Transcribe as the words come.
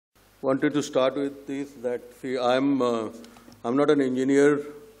wanted to start with this, that see, I'm not an engineer,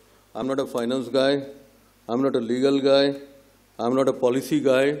 I'm not a finance guy, I'm not a legal guy, I'm not a policy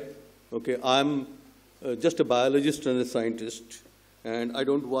guy. Okay, I'm just a biologist and a scientist, and I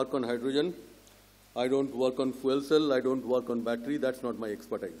don't work on hydrogen, I don't work on fuel cell, I don't work on battery. That's not my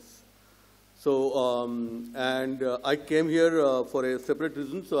expertise. So, I came here for a separate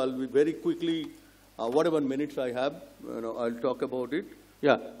reason. So I'll be very quickly, whatever minutes I have, I'll talk about it.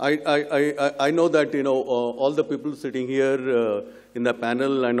 Yeah, I know that, all the people sitting here in the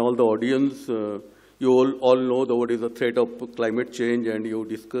panel and all the audience, you all know what is the threat of climate change, and you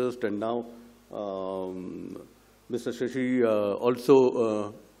discussed, and now Mr. Shashi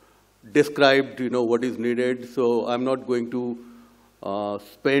also described, what is needed. So I'm not going to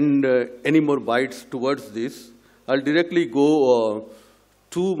spend any more bytes towards this. I'll directly go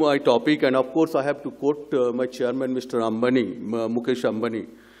to my topic, and of course I have to quote my chairman, Mr. Ambani, Mukesh Ambani,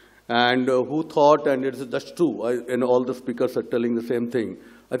 and who thought, and that's true, and all the speakers are telling the same thing.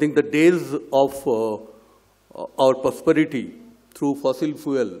 I think the days of our prosperity through fossil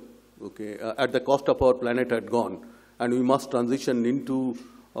fuel, okay, at the cost of our planet had gone, and we must transition into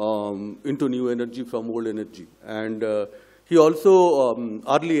new energy from old energy. And he also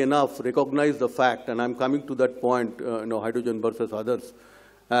early enough recognized the fact, and I'm coming to that point, hydrogen versus others,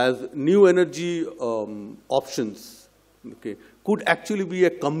 as new energy options, okay, could actually be a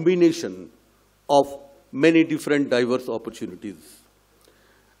combination of many different diverse opportunities.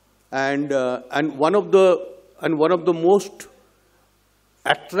 And one of the most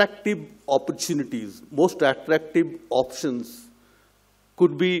attractive opportunities, most attractive options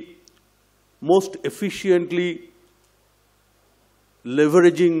could be most efficiently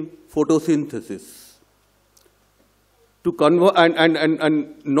leveraging photosynthesis to convert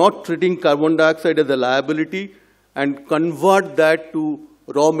and not treating carbon dioxide as a liability, and convert that to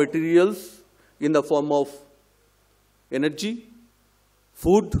raw materials in the form of energy,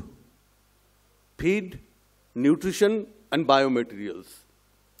 food, feed, nutrition, and biomaterials.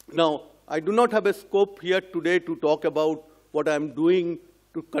 Now, I do not have a scope here today to talk about what I'm doing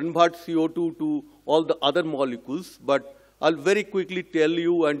to convert CO2 to all the other molecules, but I'll very quickly tell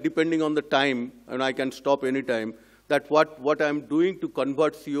you, and depending on the time, and I can stop any time, that what I'm doing to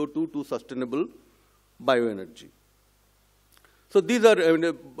convert CO2 to sustainable bioenergy. So these are,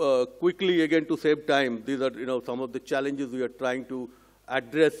 quickly again to save time, these are some of the challenges we are trying to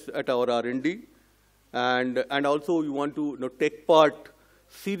address at our R&D. And also we want to take part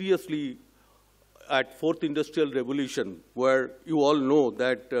seriously at fourth industrial revolution, where you all know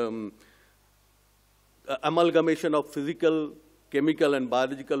that amalgamation of physical, chemical, and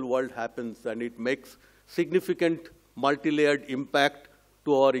biological world happens, and it makes significant multi-layered impact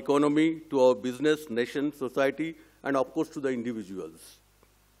to our economy, to our business, nation, society, and of course to the individuals.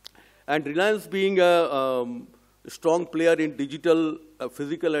 And Reliance being a strong player in digital,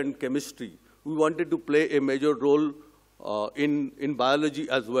 physical, and chemistry, we wanted to play a major role in biology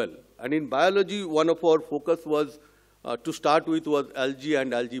as well. And in biology, one of our focus was, to start with, was algae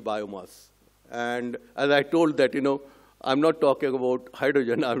and algae biomass. And as I told that, I'm not talking about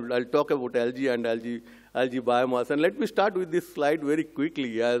hydrogen, I'll talk about algae and algae biomass. And let me start with this slide very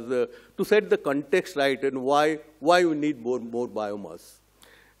quickly as to set the context right, and why we need more biomass.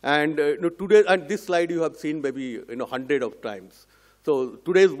 And today, and this slide you have seen maybe hundreds of times. So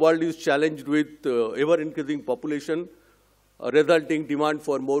today's world is challenged with ever-increasing population, resulting demand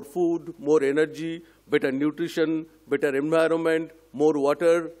for more food, more energy, better nutrition, better environment, more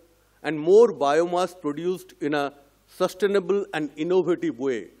water, and more biomass produced in a sustainable and innovative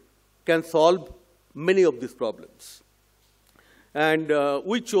way can solve many of these problems. And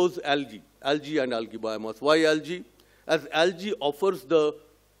we chose algae and algae biomass. Why algae? As algae offers the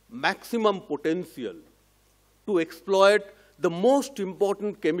maximum potential to exploit the most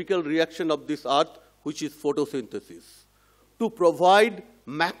important chemical reaction of this earth, which is photosynthesis, to provide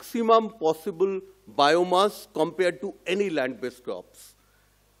maximum possible biomass compared to any land-based crops.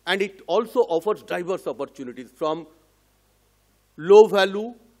 And it also offers diverse opportunities, from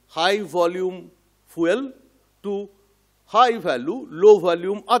low-value, high-volume fuel to high-value,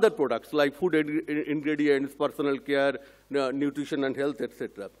 low-volume other products like food ingredients, personal care, nutrition and health,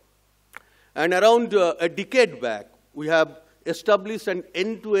 etc. And around a decade back, we have established an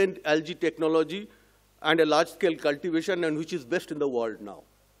end-to-end algae technology and a large-scale cultivation, and which is best in the world now.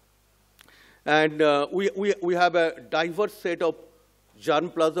 And we have a diverse set of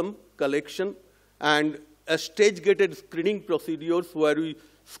germplasm collection and a stage-gated screening procedures where we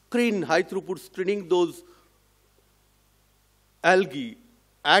screen, high-throughput screening those algae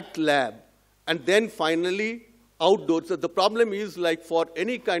at lab, and then finally outdoors. So the problem is, like for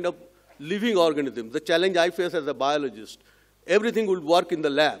any kind of living organisms. The challenge I face as a biologist, everything will work in the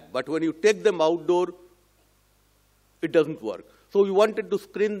lab, but when you take them outdoor, it doesn't work. So we wanted to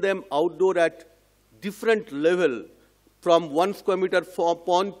screen them outdoor at different level, from 1 square meter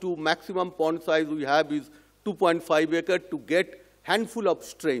pond to maximum pond size we have is 2.5 acre, to get handful of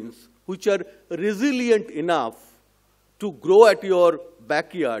strains which are resilient enough to grow at your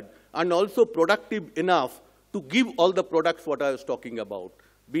backyard and also productive enough to give all the products what I was talking about,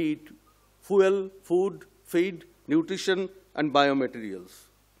 be it fuel, food, feed, nutrition, and biomaterials.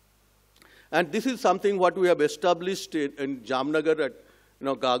 And this is something what we have established in Jamnagar at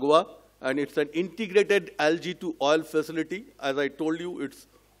Gagwa, and it's an integrated algae to oil facility. As I told you, it's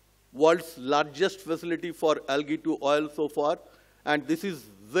world's largest facility for algae to oil so far, and this is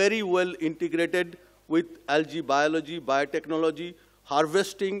very well integrated with algae biology, biotechnology,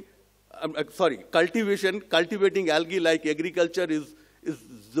 harvesting, cultivating algae like agriculture is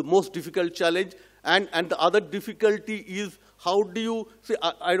the most difficult challenge. And the other difficulty is how do you, see,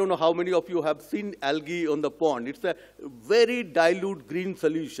 I don't know how many of you have seen algae on the pond. It's a very dilute green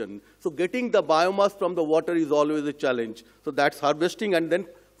solution. So getting the biomass from the water is always a challenge. So that's harvesting, and then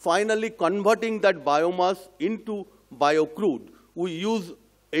finally converting that biomass into biocrude. We use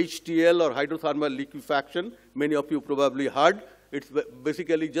HTL or hydrothermal liquefaction. Many of you probably heard. It's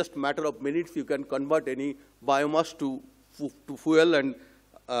basically just a matter of minutes. You can convert any biomass to fuel, and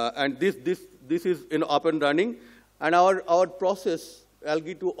this is up and running. And our process,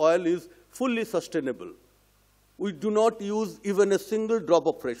 algae to oil, is fully sustainable. We do not use even a single drop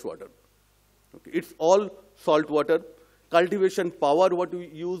of fresh water. Okay. It's all salt water. Cultivation power, what we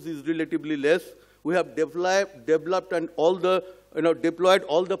use is relatively less. We have developed and deployed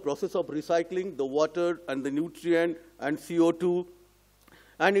all the process of recycling the water and the nutrient and CO2.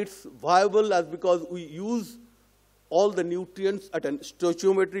 And it's viable as because we use all the nutrients at a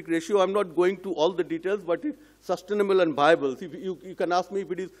stoichiometric ratio. I'm not going to all the details, but it's sustainable and viable. If you can ask me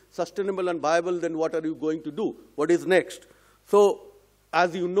if it is sustainable and viable, then what are you going to do? What is next? So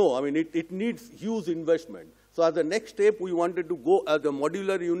as you know, I mean, it needs huge investment. So as the next step, we wanted to go as a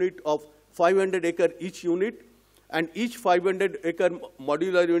modular unit of 500 acre each unit, and each 500 acre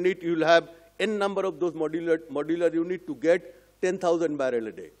modular unit, you will have n number of those modular unit to get 10,000 barrel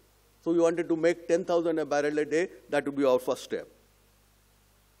a day. So we wanted to make 10,000 a barrel a day. That would be our first step.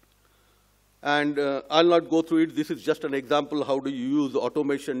 And I'll not go through it. This is just an example how do you use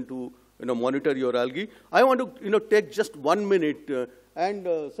automation to monitor your algae. I want to take just 1 minute.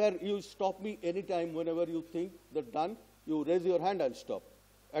 Sir, you stop me anytime whenever you think that done. You raise your hand, I'll stop.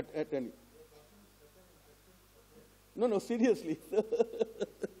 At any. No, seriously.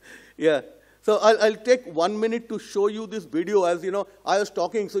 Yeah. So I'll take 1 minute to show you this video. As I was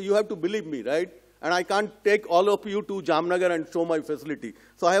talking, so you have to believe me, right? And I can't take all of you to Jamnagar and show my facility.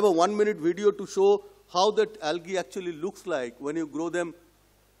 So I have a 1 minute video to show how that algae actually looks like when you grow them.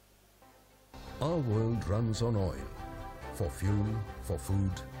 Our world runs on oil, for fuel, for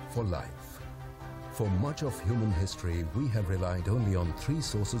food, for life. For much of human history, we have relied only on 3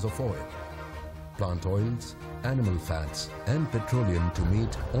 sources of oil: plant oils, animal fats, and petroleum to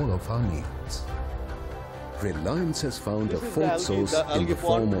meet all of our needs. Reliance has found a 4th source in the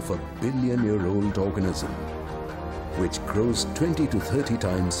form of a billion-year-old organism, which grows 20 to 30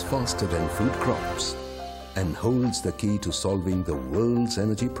 times faster than food crops and holds the key to solving the world's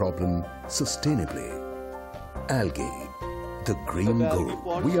energy problem sustainably. Algae, the green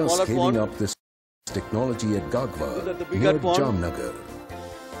gold. We are scaling up this technology at Gagwa, near Jamnagar,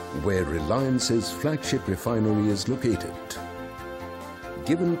 where Reliance's flagship refinery is located.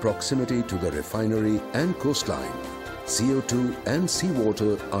 Given proximity to the refinery and coastline, CO2 and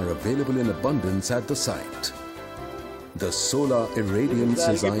seawater are available in abundance at the site. The solar irradiance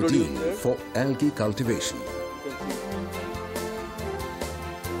is ideal for algae cultivation.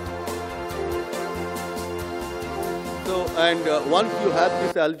 So, and once you have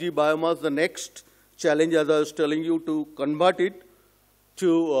this algae biomass, the next challenge, as I was telling you, to convert it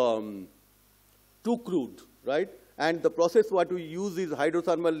to crude, right? And the process what we use is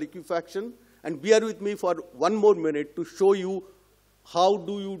hydrothermal liquefaction. And bear with me for 1 more minute to show you how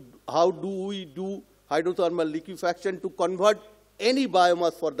do we do hydrothermal liquefaction to convert any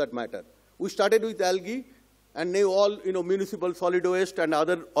biomass for that matter. We started with algae, and now all municipal solid waste and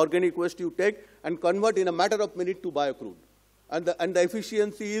other organic waste you take and convert in a matter of minute to biocrude. And the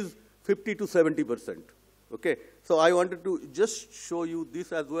efficiency is 50 to 70%. Okay, so I wanted to just show you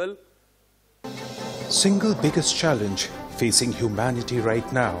this as well. Single biggest challenge facing humanity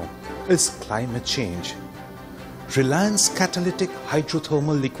right now is climate change. Reliance Catalytic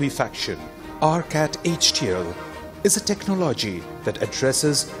Hydrothermal Liquefaction, RCAT HTL, is a technology that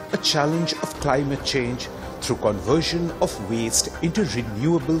addresses a challenge of climate change through conversion of waste into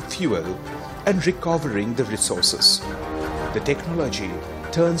renewable fuel and recovering the resources. The technology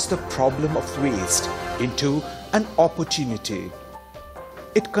turns the problem of waste into an opportunity.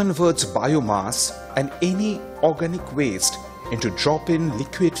 It converts biomass and any organic waste into drop-in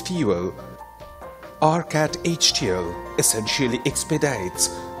liquid fuel. RCAT HTL essentially expedites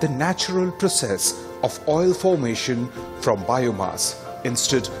the natural process of oil formation from biomass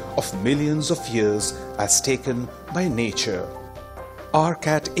instead of millions of years as taken by nature.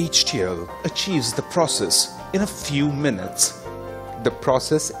 RCAT HTL achieves the process in a few minutes. The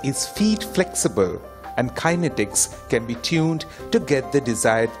process is feed flexible and kinetics can be tuned to get the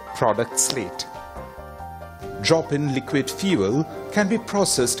desired product slate. Drop-in liquid fuel can be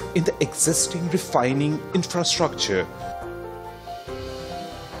processed in the existing refining infrastructure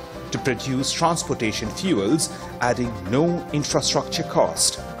to produce transportation fuels, adding no infrastructure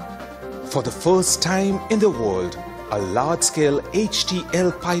cost. For the first time in the world, a large-scale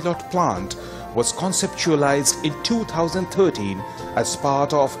HTL pilot plant was conceptualized in 2013 as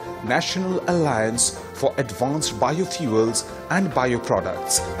part of National Alliance for Advanced Biofuels and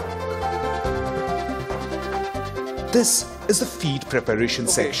Bioproducts. This is the feed preparation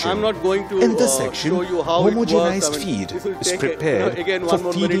section. I'm not going to in this section, show you how homogenized it works. feed is prepared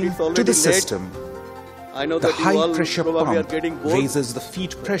for feeding to the system. I know The that you all high-pressure probably are pump getting bored. raises the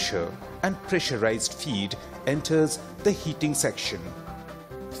feed pressure and pressurized feed enters the heating section.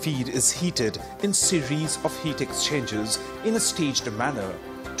 Feed is heated in series of heat exchangers in a staged manner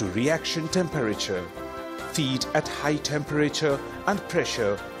to reaction temperature. Feed at high temperature and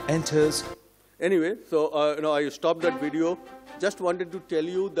pressure enters. Anyway, so I stopped that video. Just wanted to tell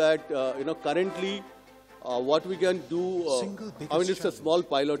you that currently what we can do. I mean, it's a small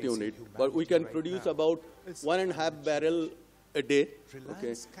pilot unit, but we can produce about 1.5 barrel a day.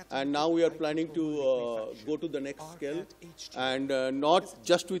 Okay, and now we are planning to go to the next scale, and not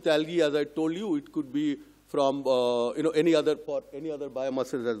just with algae, as I told you. It could be from any other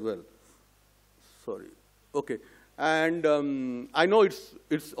biomasses as well. Sorry. Okay. And I know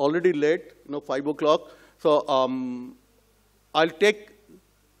it's already late, 5 o'clock. So I'll take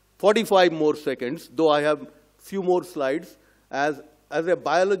 45 more seconds, though I have few more slides. As a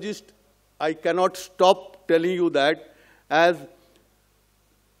biologist, I cannot stop telling you that as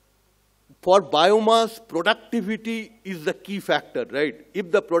for biomass, productivity is the key factor, right?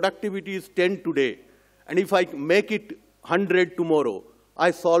 If the productivity is 10 today, and if I make it 100 tomorrow, I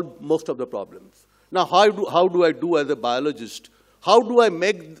solve most of the problems. Now, how do I do as a biologist? How do I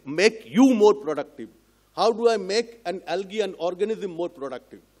make you more productive? How do I make an algae, an organism more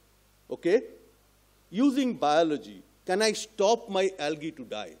productive? Okay? Using biology, can I stop my algae to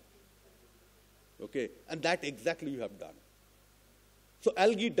die? Okay? And that exactly you have done. So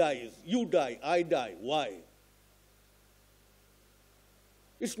algae dies, you die, I die. Why?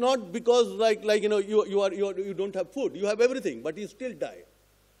 It's not because you don't have food. You have everything, but you still die.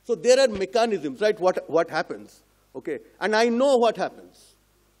 So there are mechanisms, right? What happens? Okay, and I know what happens.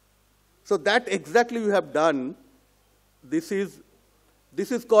 So that exactly you have done. This is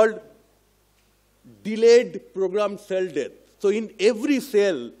called delayed programmed cell death. So in every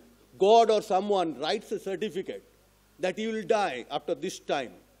cell, God or someone writes a certificate that you will die after this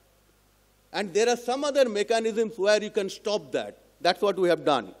time. And there are some other mechanisms where you can stop that. That's what we have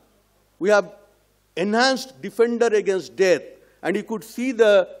done. We have enhanced defender against death. And you could see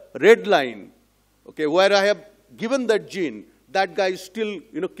the red line, okay, where I have given that gene, that guy still,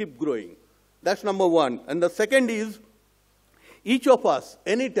 keep growing. That's number one. And the second is, each of us,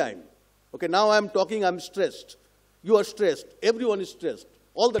 anytime, okay, now I'm talking, I'm stressed. You are stressed. Everyone is stressed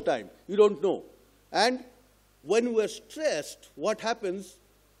all the time. You don't know. And when we are stressed, what happens?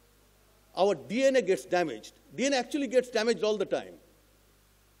 Our DNA gets damaged. DNA actually gets damaged all the time,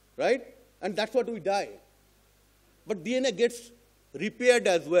 right? And that's what we die. But DNA gets repaired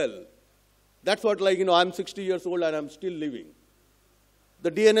as well. That's what, I'm 60 years old and I'm still living. The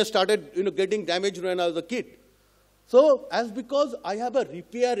DNA started, getting damaged when I was a kid. So, because I have a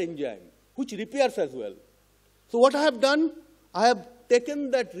repair enzyme, which repairs as well. So what I have done, I have taken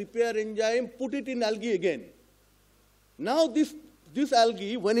that repair enzyme, put it in algae again. Now this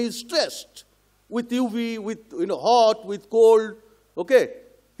algae, when it's stressed with UV, with hot, with cold, okay,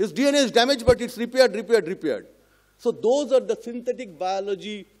 his DNA is damaged, but it's repaired. So those are the synthetic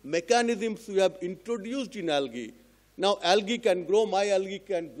biology mechanisms we have introduced in algae. Now algae can grow, my algae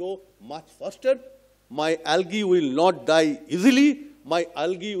can grow much faster. My algae will not die easily. My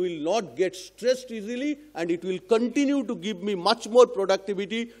algae will not get stressed easily, and it will continue to give me much more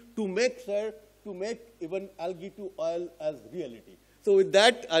productivity to make sure to make even algae to oil as reality. So with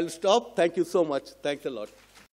that, I'll stop. Thank you so much. Thanks a lot.